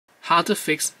How to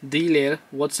fix delayed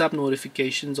WhatsApp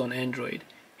notifications on Android.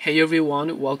 Hey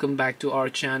everyone, welcome back to our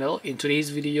channel. In today's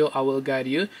video, I will guide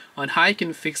you on how you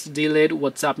can fix delayed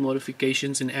WhatsApp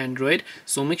notifications in Android,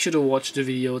 so make sure to watch the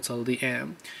video till the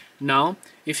end. Now,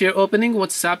 if you're opening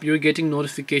WhatsApp, you're getting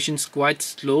notifications quite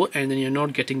slow and then you're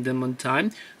not getting them on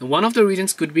time. And one of the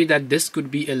reasons could be that this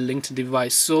could be a linked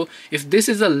device. So if this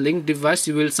is a linked device,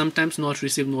 you will sometimes not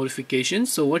receive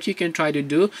notifications. So what you can try to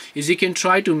do is you can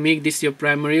try to make this your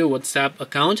primary WhatsApp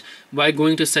account by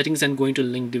going to settings and going to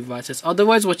linked devices.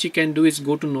 Otherwise, what you can do is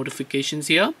go to notifications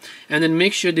here and then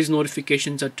make sure these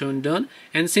notifications are turned on.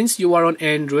 And since you are on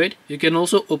Android, you can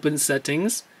also open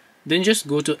settings, then just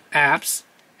go to apps,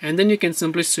 and then you can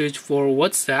simply search for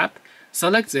WhatsApp,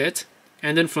 select it,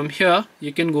 and then from here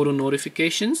you can go to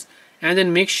notifications and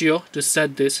then make sure to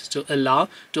set this to allow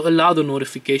the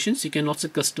notifications. You can also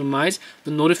customize the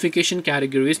notification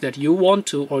categories that you want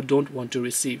to or don't want to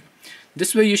receive.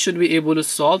 This way you should be able to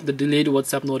solve the delayed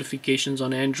WhatsApp notifications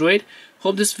on Android.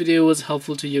 Hope this video was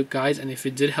helpful to you guys, and if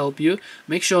it did help you,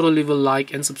 make sure to leave a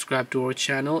like and subscribe to our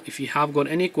channel. If you have got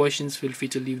any questions, feel free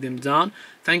to leave them down.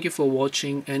 Thank you for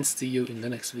watching and see you in the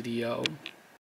next video.